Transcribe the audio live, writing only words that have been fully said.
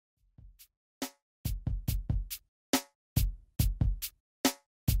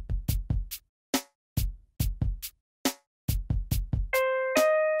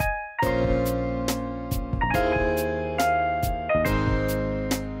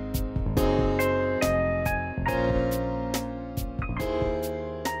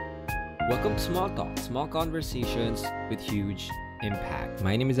Welcome to Small Talk, small conversations with huge impact.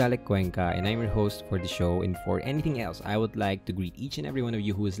 My name is Alec Cuenca and I'm your host for the show. And for anything else, I would like to greet each and every one of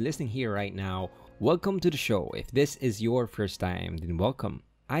you who is listening here right now. Welcome to the show. If this is your first time, then welcome.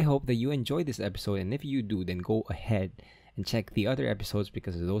 I hope that you enjoyed this episode, and if you do, then go ahead and check the other episodes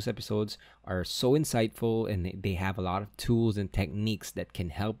because those episodes are so insightful and they have a lot of tools and techniques that can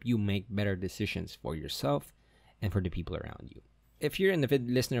help you make better decisions for yourself and for the people around you. If you're an avid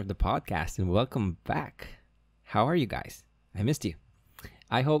listener of the podcast, then welcome back. How are you guys? I missed you.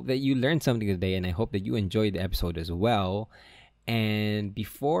 I hope that you learned something today, and I hope that you enjoyed the episode as well. And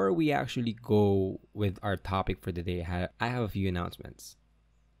before we actually go with our topic for the day, I have a few announcements.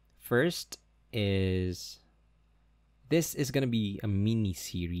 First is this is going to be a mini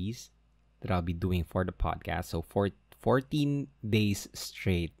series that I'll be doing for the podcast. So for 14 days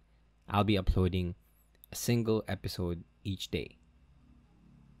straight, I'll be uploading a single episode each day.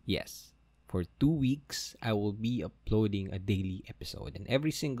 Yes, for 2 weeks, I will be uploading a daily episode. And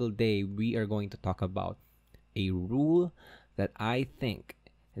every single day, we are going to talk about a rule that I think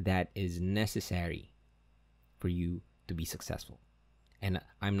that is necessary for you to be successful. And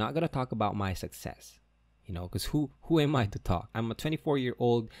I'm not going to talk about my success, because who am I to talk? I'm a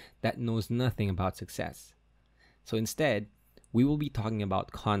 24-year-old that knows nothing about success. So instead, we will be talking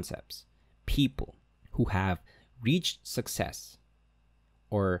about concepts, people who have reached success,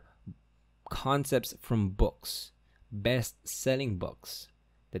 or concepts from books, best-selling books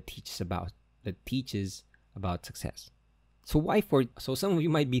that teaches about success. So some of you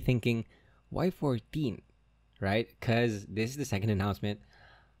might be thinking, why 14? Right? Because this is the second announcement.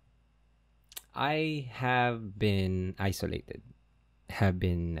 I have been isolated, have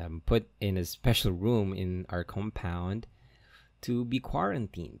been put in a special room in our compound to be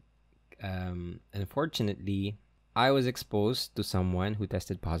quarantined. Unfortunately, I was exposed to someone who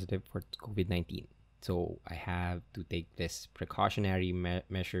tested positive for COVID-19. So I have to take this precautionary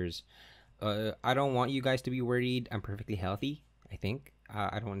measures. I don't want you guys to be worried. I'm perfectly healthy, I think.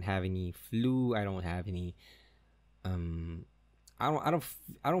 I don't have any flu. I don't have any I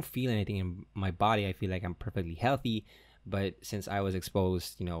don't feel anything in my body. I feel like I'm perfectly healthy. But since I was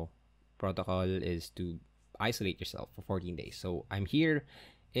exposed, protocol is to isolate yourself for 14 days. So I'm here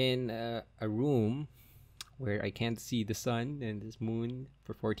in a room where I can't see the sun and this moon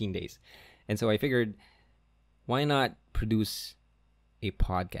for 14 days. And so I figured, why not produce a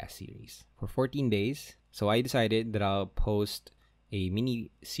podcast series for 14 days? So I decided that I'll post a mini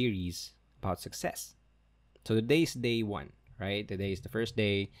series about success. So today is day 1, right? Today is the first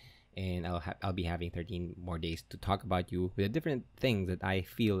day, and I'll be having 13 more days to talk about you with different things that I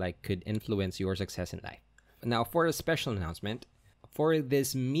feel like could influence your success in life. Now, for a special announcement, for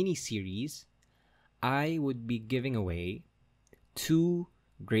this mini series, I would be giving away 2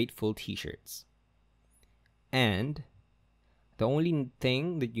 Grateful t-shirts. And the only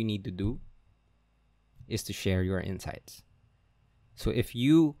thing that you need to do is to share your insights. So if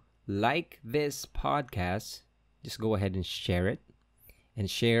you like this podcast, just go ahead and share it and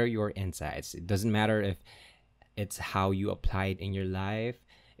share your insights. It doesn't matter if it's how you apply it in your life,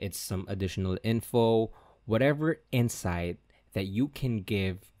 it's some additional info, whatever insight that you can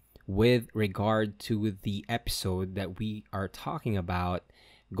give with regard to the episode that we are talking about,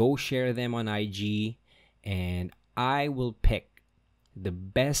 go share them on IG, and I will pick the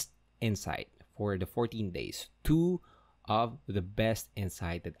best insight for the 14 days. 2 of the best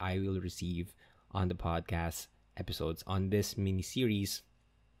insight that I will receive on the podcast episodes on this mini series.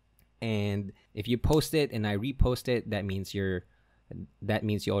 And if you post it and I repost it, that means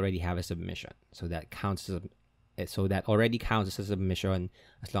you already have a submission. So that already counts as a submission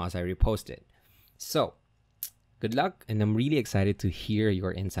as long as I repost it. So good luck, and I'm really excited to hear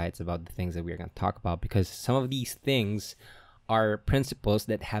your insights about the things that we're going to talk about, because some of these things are principles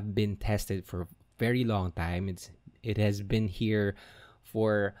that have been tested for a very long time. It has been here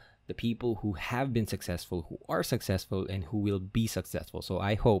for the people who have been successful, who are successful, and who will be successful. So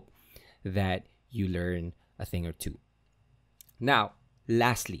I hope that you learn a thing or two. Now,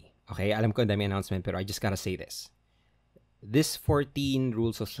 lastly, okay, alam ko ang dami announcement, pero I just gotta say this. This 14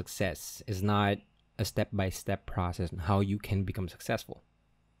 rules of success is not a step-by-step process on how you can become successful.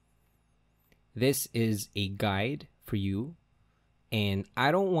 This is a guide for you, and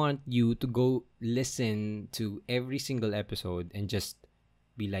I don't want you to go listen to every single episode and just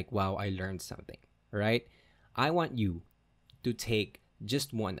be like, wow, I learned something, right? I want you to take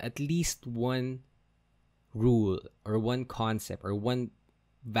just at least one rule or one concept or one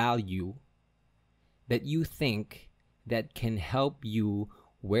value that you think that can help you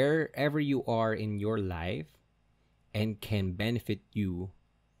wherever you are in your life and can benefit you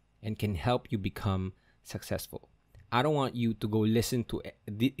and can help you become successful. I don't want you to go listen to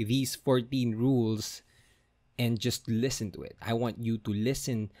these 14 rules and just listen to it. I want you to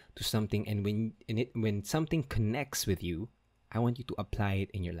listen to something, and when something connects with you, I want you to apply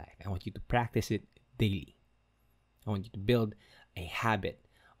it in your life. I want you to practice it daily. I want you to build a habit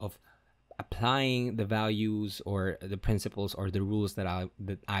of applying the values or the principles or the rules that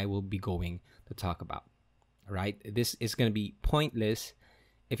I will be going to talk about. All right? This is going to be pointless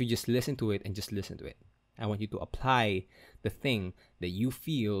if you just listen to it and just listen to it. I want you to apply the thing that you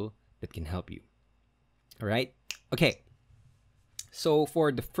feel that can help you. All right? Okay. So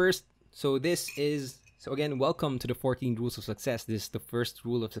again, welcome to the 14 rules of success. This is the first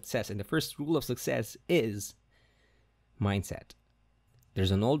rule of success. And the first rule of success is mindset.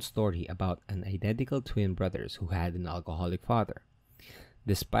 There's an old story about an identical twin brothers who had an alcoholic father.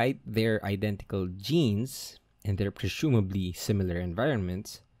 Despite their identical genes and their presumably similar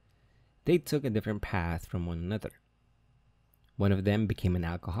environments, they took a different path from one another. One of them became an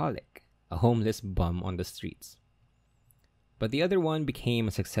alcoholic, a homeless bum on the streets. But the other one became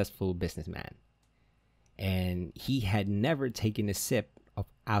a successful businessman. And he had never taken a sip of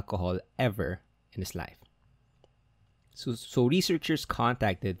alcohol ever in his life. So researchers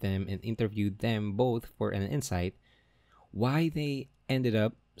contacted them and interviewed them both for an insight why they ended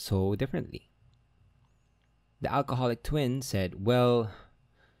up so differently. The alcoholic twin said, "Well,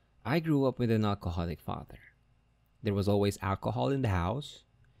 I grew up with an alcoholic father. There was always alcohol in the house,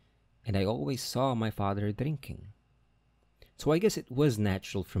 and I always saw my father drinking. So I guess it was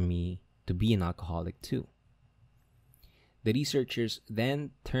natural for me to be an alcoholic too." The researchers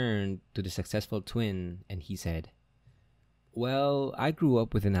then turned to the successful twin and he said, "Well, I grew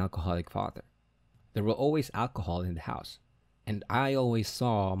up with an alcoholic father. There was always alcohol in the house, and I always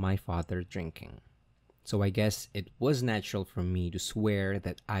saw my father drinking. So I guess it was natural for me to swear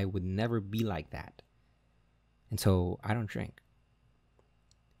that I would never be like that. And so I don't drink."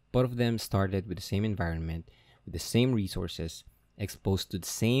 Both of them started with the same environment, with the same resources, exposed to the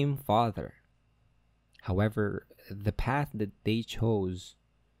same father. However, the path that they chose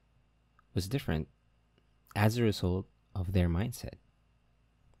was different as a result of their mindset.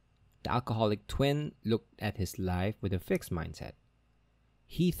 The alcoholic twin looked at his life with a fixed mindset.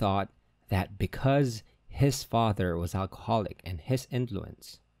 He thought that because his father was alcoholic and his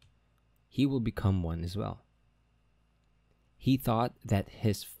influence, he will become one as well. He thought that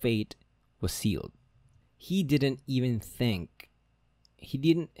his fate was sealed. He didn't even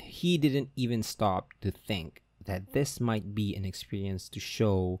stop to think that this might be an experience to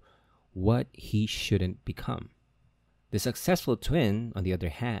show what he shouldn't become. The successful twin, on the other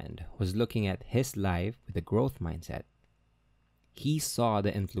hand, was looking at his life with a growth mindset. He saw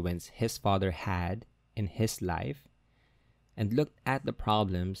the influence his father had in his life and looked at the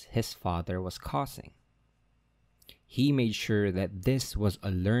problems his father was causing. He made sure that this was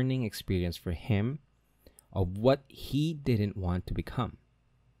a learning experience for him of what he didn't want to become,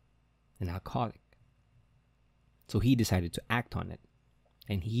 an alcoholic. So he decided to act on it,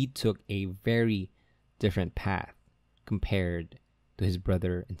 and he took a very different path compared to his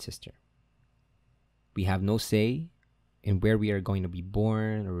brother and sister. We have no say in where we are going to be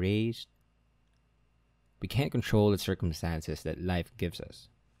born or raised. We can't control the circumstances that life gives us.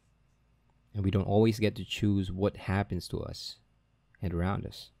 And we don't always get to choose what happens to us and around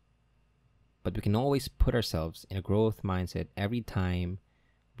us. But we can always put ourselves in a growth mindset every time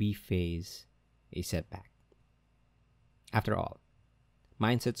we face a setback. After all,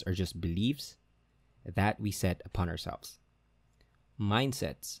 mindsets are just beliefs that we set upon ourselves.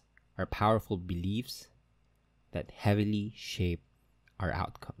 Mindsets are powerful beliefs that heavily shape our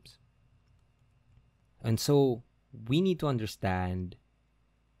outcomes. And so we need to understand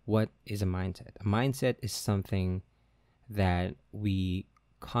what is a mindset. A mindset is something that we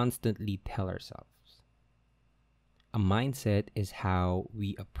constantly tell ourselves. A mindset is how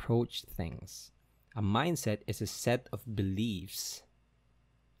we approach things. A mindset is a set of beliefs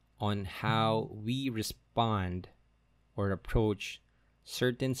on how we respond or approach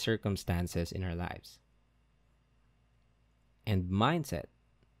certain circumstances in our lives. And mindset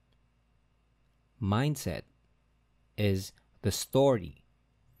is the story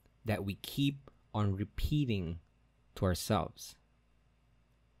that we keep on repeating to ourselves.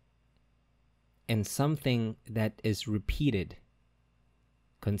 And something that is repeated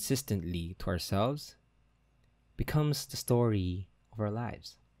consistently to ourselves becomes the story of our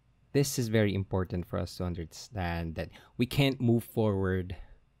lives. This is very important for us to understand that we can't move forward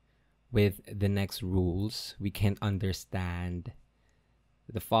with the next rules. We can't understand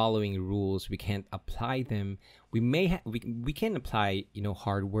the following rules, we can't apply them. We can apply,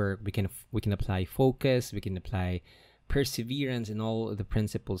 hard work. We can apply focus. We can apply perseverance and all the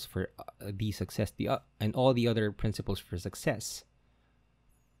principles for the success, and all the other principles for success.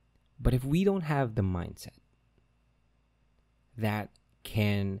 But if we don't have the mindset that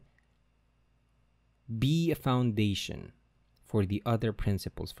can be a foundation for the other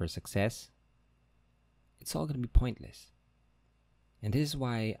principles for success, it's all going to be pointless. And this is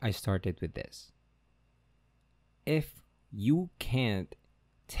why I started with this. If you can't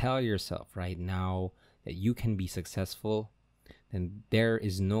tell yourself right now that you can be successful, then there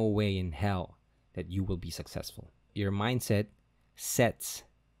is no way in hell that you will be successful. Your mindset sets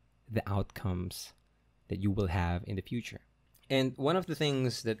the outcomes that you will have in the future. And one of the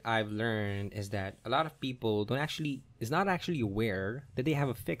things that I've learned is that a lot of people is not actually aware that they have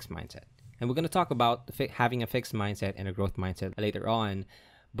a fixed mindset. And we're going to talk about having a fixed mindset and a growth mindset later on.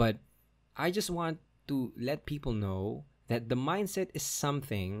 But I just want to let people know that the mindset is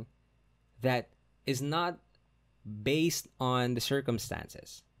something that is not based on the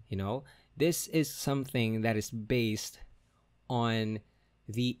circumstances. This is something that is based on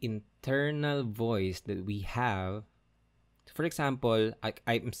the internal voice that we have. For example,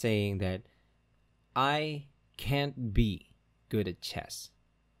 I'm saying that I can't be good at chess.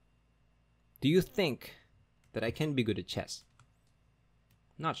 Do you think that I can be good at chess?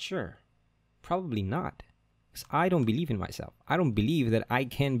 Not sure. Probably not. Because I don't believe in myself. I don't believe that I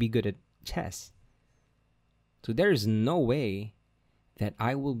can be good at chess. So there is no way that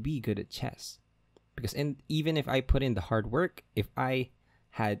I will be good at chess. Because even if I put in the hard work, if I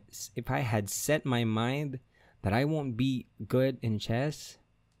had set my mind that I won't be good in chess,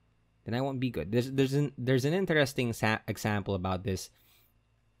 then I won't be good. There's an interesting example about this.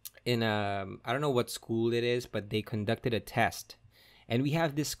 In I don't know what school it is, but they conducted a test, and we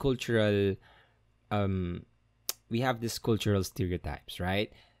have this cultural stereotypes,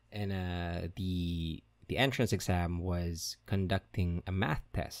 right? And the entrance exam was conducting a math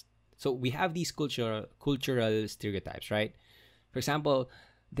test. So we have these cultural stereotypes, right? For example,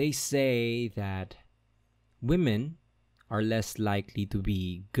 they say that women are less likely to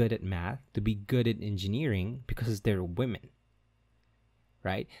be good at math, to be good at engineering, because they're women,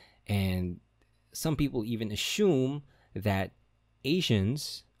 right? And some people even assume that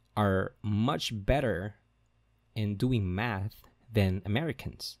Asians are much better in doing math than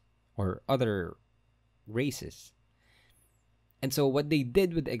Americans or other races. And so what they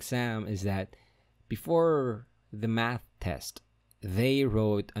did with the exam is that before the math test, they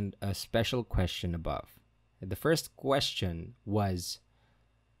wrote a special question above. The first question was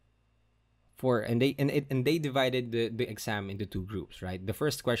and they divided the exam into two groups, right? The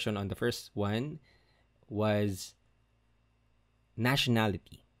first question on the first one was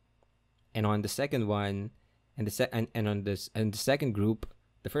nationality, and on the second one, and the second group,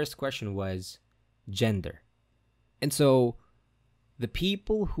 the first question was gender. And so the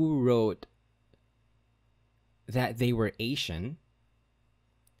people who wrote that they were Asian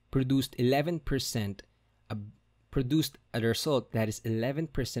produced produced a result that is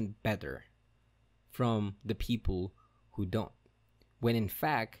 11% better from the people who don't, when in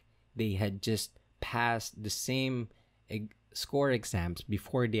fact they had just passed the same score exams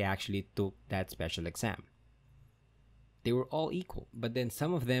before they actually took that special exam. They were all equal, but then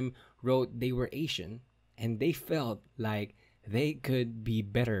some of them wrote they were Asian and they felt like they could be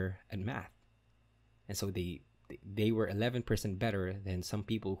better at math, and so they were 11% better than some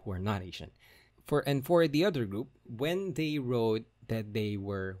people who are not Asian. For the other group, when they wrote that they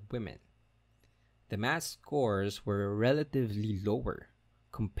were women, the math scores were relatively lower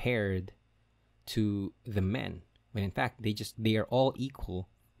compared to the men, when in fact they are all equal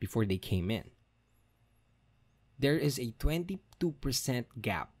before they came in. There is a 22%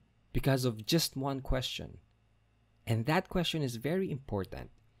 gap because of just one question. And that question is very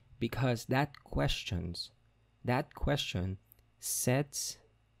important because that question sets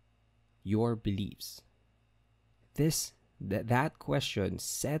your beliefs. That question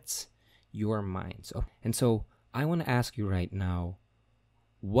sets your mind. So I want to ask you right now,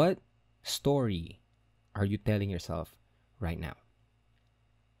 what story are you telling yourself right now?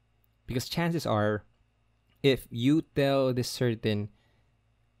 Because chances are, if you tell this certain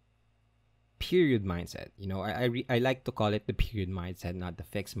period mindset, I like to call it the period mindset, not the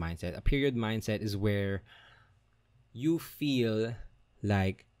fixed mindset. A period mindset is where you feel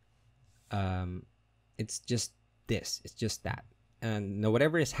like it's just this, it's just that, and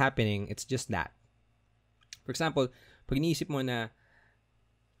whatever is happening, it's just that. For example, pag iniisip mo na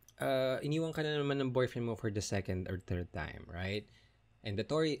iniwan ka na naman ng boyfriend mo for the second or third time, right? And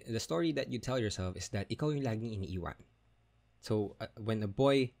the story that you tell yourself is that ikaw yung laging iniiwan. So,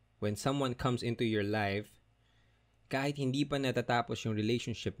 when someone comes into your life, kahit hindi pa natatapos yung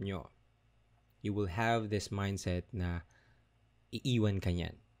relationship nyo, you will have this mindset na iiwan ka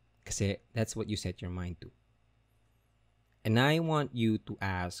niyan. Kasi that's what you set your mind to. And I want you to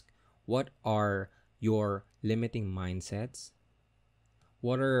ask, what are your limiting mindsets?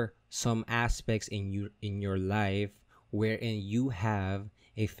 What are some aspects in your life wherein you have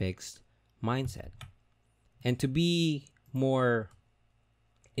a fixed mindset? And to be more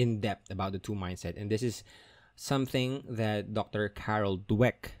in depth about the two mindset, and this is something that Dr. Carol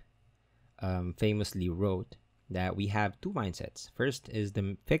Dweck famously wrote, that we have two mindsets. First is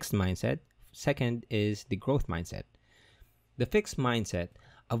the fixed mindset. Second is the growth mindset. The fixed mindset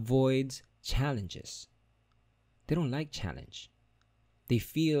avoids challenges. They don't like challenge. They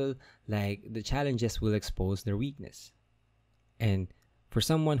feel like the challenges will expose their weakness. And for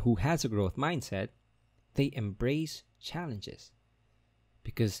someone who has a growth mindset, they embrace challenges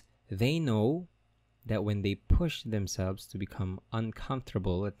because they know that when they push themselves to become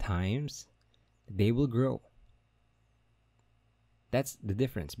uncomfortable at times, they will grow. That's the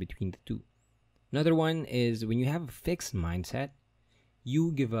difference between the two. Another one is when you have a fixed mindset,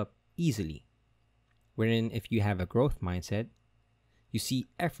 you give up easily. Wherein if you have a growth mindset, you see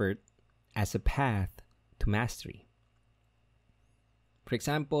effort as a path to mastery. For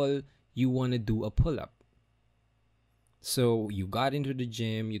example, you want to do a pull-up. So you got into the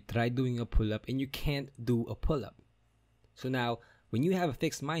gym, you tried doing a pull-up, and you can't do a pull-up. So now, when you have a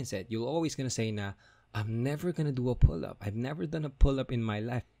fixed mindset, you're always going to say, I'm never going to do a pull-up. I've never done a pull-up in my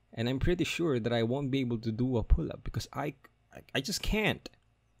life. And I'm pretty sure that I won't be able to do a pull-up because I just can't.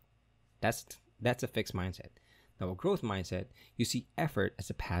 That's a fixed mindset. Now, a growth mindset, you see effort as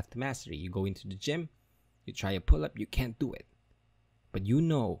a path to mastery. You go into the gym, you try a pull-up, you can't do it. But you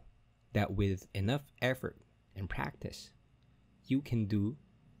know that with enough effort and practice, you can do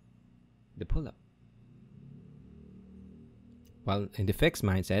the pull-up. While in the fixed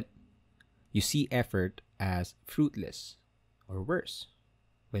mindset, you see effort as fruitless or worse.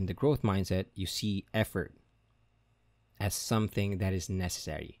 When the growth mindset, you see effort as something that is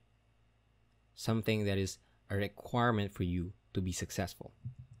necessary, something that is a requirement for you to be successful.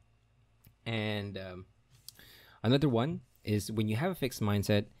 And another one is when you have a fixed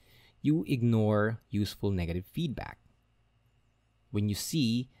mindset, you ignore useful negative feedback. When you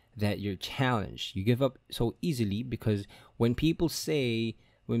see that you're challenged, you give up so easily because when people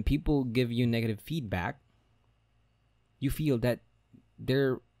give you negative feedback, you feel that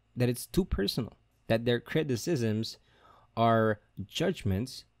it's too personal, that their criticisms are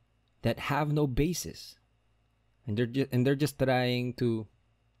judgments that have no basis, and you're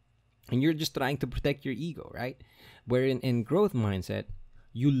just trying to protect your ego, right? Wherein in growth mindset,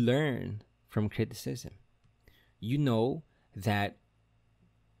 you learn from criticism. You know that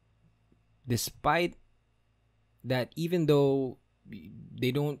despite that, even though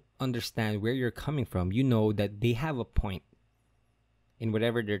they don't understand where you're coming from, you know that they have a point in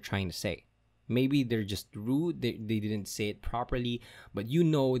whatever they're trying to say. Maybe they're just rude, they didn't say it properly, but you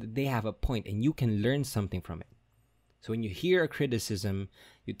know that they have a point and you can learn something from it. So when you hear a criticism,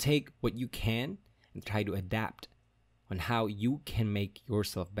 you take what you can and try to adapt on how you can make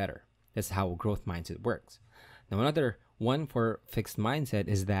yourself better. That's how a growth mindset works. Now, another one for fixed mindset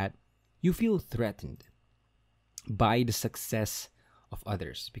is that you feel threatened by the success of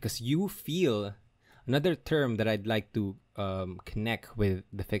others because you feel. Another term that I'd like to connect with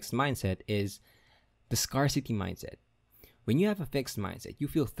the fixed mindset is the scarcity mindset. When you have a fixed mindset, you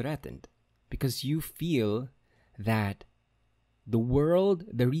feel threatened because you feel that the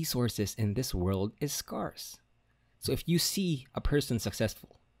resources in this world is scarce. So if you see a person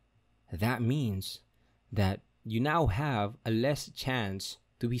successful, that means that you now have a less chance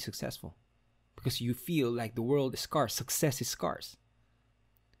to be successful because you feel like the world is scarce, success is scarce.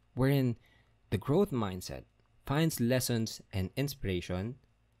 Wherein the growth mindset finds lessons and inspiration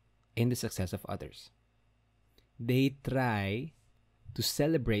in the success of others. They try to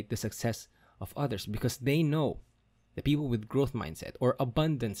celebrate the success of others because they know the people with growth mindset or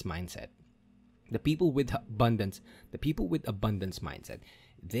abundance mindset, the people with abundance mindset,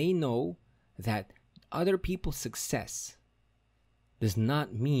 they know that other people's success does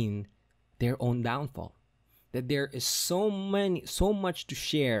not mean their own downfall. That there is so much to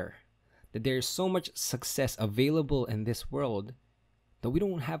share, that there is so much success available in this world that we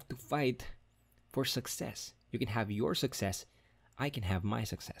don't have to fight for success. You can have your success, I can have my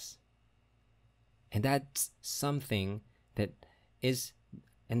success. And that's something that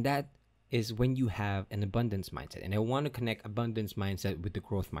is when you have an abundance mindset. And I want to connect abundance mindset with the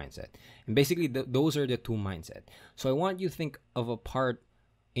growth mindset. And basically, those are the two mindset. So I want you to think of a part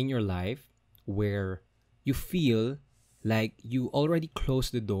in your life where you feel like you already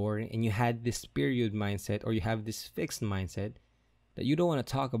closed the door and you had this period mindset, or you have this fixed mindset that you don't want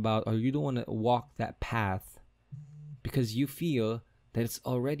to talk about, or you don't want to walk that path because you feel that it's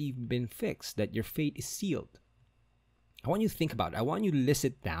already been fixed, that your fate is sealed. I want you to think about it. I want you to list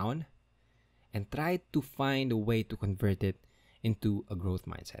it down and try to find a way to convert it into a growth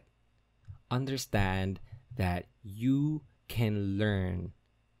mindset. Understand that you can learn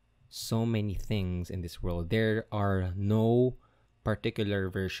so many things in this world. There are no particular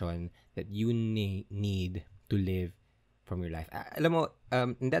version that you need to live from your life. Alam mo,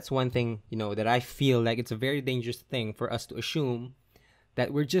 and that's one thing, that I feel like it's a very dangerous thing for us to assume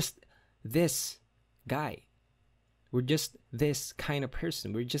that we're just this guy. We're just this kind of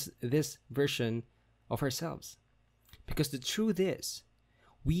person. We're just this version of ourselves. Because the truth is,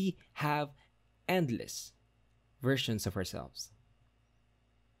 we have endless versions of ourselves.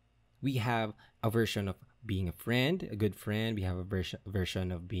 We have a version of being a friend, a good friend. We have a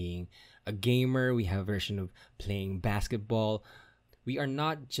version of being a gamer. We have a version of playing basketball. We are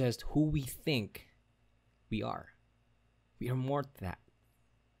not just who we think we are. We are more than that.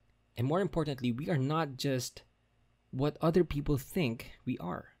 And more importantly, we are not just what other people think we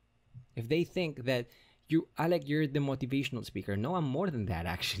are. If they think that Alec, you're the motivational speaker. No, I'm more than that,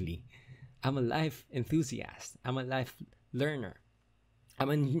 actually. I'm a life enthusiast. I'm a life learner. I'm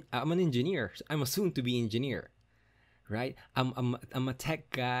an engineer. I'm a soon-to-be engineer, right? I'm a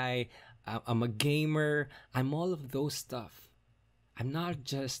tech guy. I'm a gamer. I'm all of those stuff. I'm not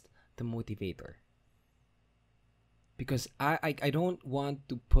just the motivator. Because I don't want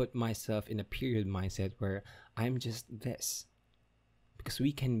to put myself in a period mindset where I'm just this. Because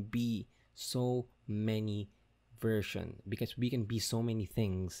we can be so many versions. Because we can be so many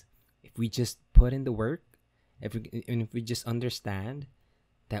things if we just put in the work. If we just understand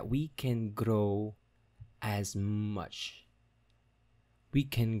that we can grow as much. We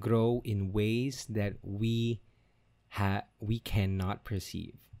can grow in ways that we cannot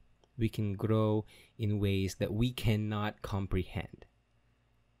perceive. We can grow in ways that we cannot comprehend.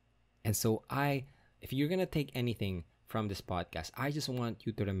 And so if you're going to take anything from this podcast, I just want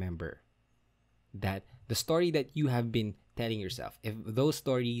you to remember that the story that you have been telling yourself, if those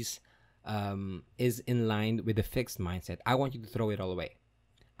stories is in line with the fixed mindset, I want you to throw it all away.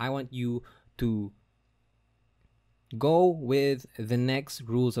 I want you to go with the next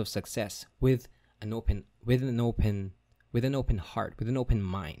rules of success with an open heart, with an open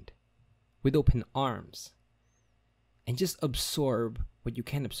mind, with open arms, and just absorb what you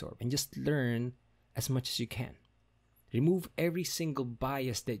can absorb and just learn as much as you can. Remove every single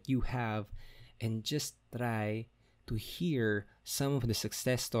bias that you have and just try to hear some of the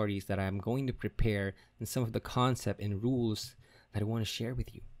success stories that I'm going to prepare and some of the concept and rules that I want to share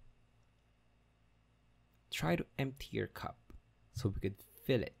with you. Try to empty your cup so we could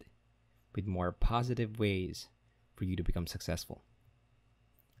fill it with more positive ways for you to become successful.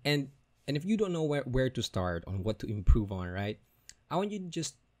 And if you don't know where to start, on what to improve on, right? I want you to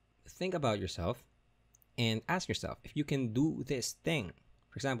just think about yourself and ask yourself if you can do this thing.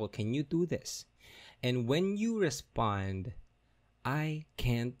 For example, can you do this? And when you respond, I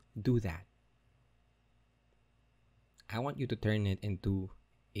can't do that, I want you to turn it into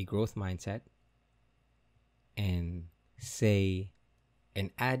a growth mindset and say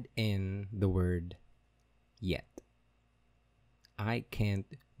and add in the word yet. I can't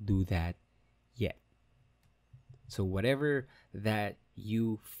do that yet. So whatever that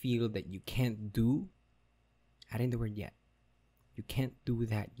you feel that you can't do, add in the word yet. You can't do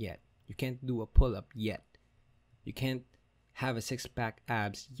that yet. You can't do a pull-up yet. You can't have a six-pack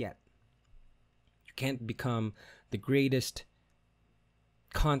abs yet. You can't become the greatest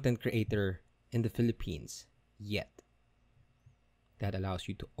content creator in the Philippines yet. That allows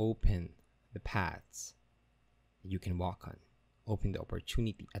you to open the paths you can walk on. Open the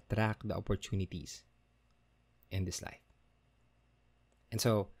opportunity, attract the opportunities in this life. And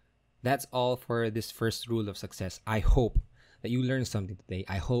so that's all for this first rule of success. I hope that you learned something today.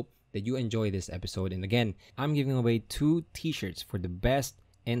 I hope that you enjoy this episode. And again, I'm giving away 2 t-shirts for the best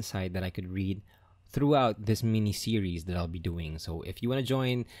insight that I could read throughout this mini series that I'll be doing. So if you want to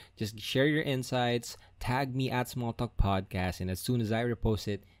join, just share your insights, tag me at Small Talk Podcast, and as soon as I repost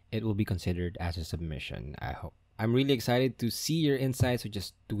it, it will be considered as a submission. I hope. I'm really excited to see your insights, so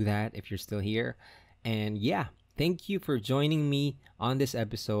just do that if you're still here. And yeah, thank you for joining me on this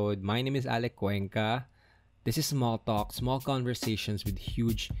episode. My name is Alec Cuenca. This is Small Talk, small conversations with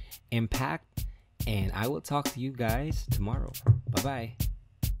huge impact. And I will talk to you guys tomorrow. Bye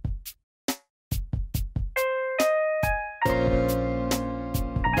bye.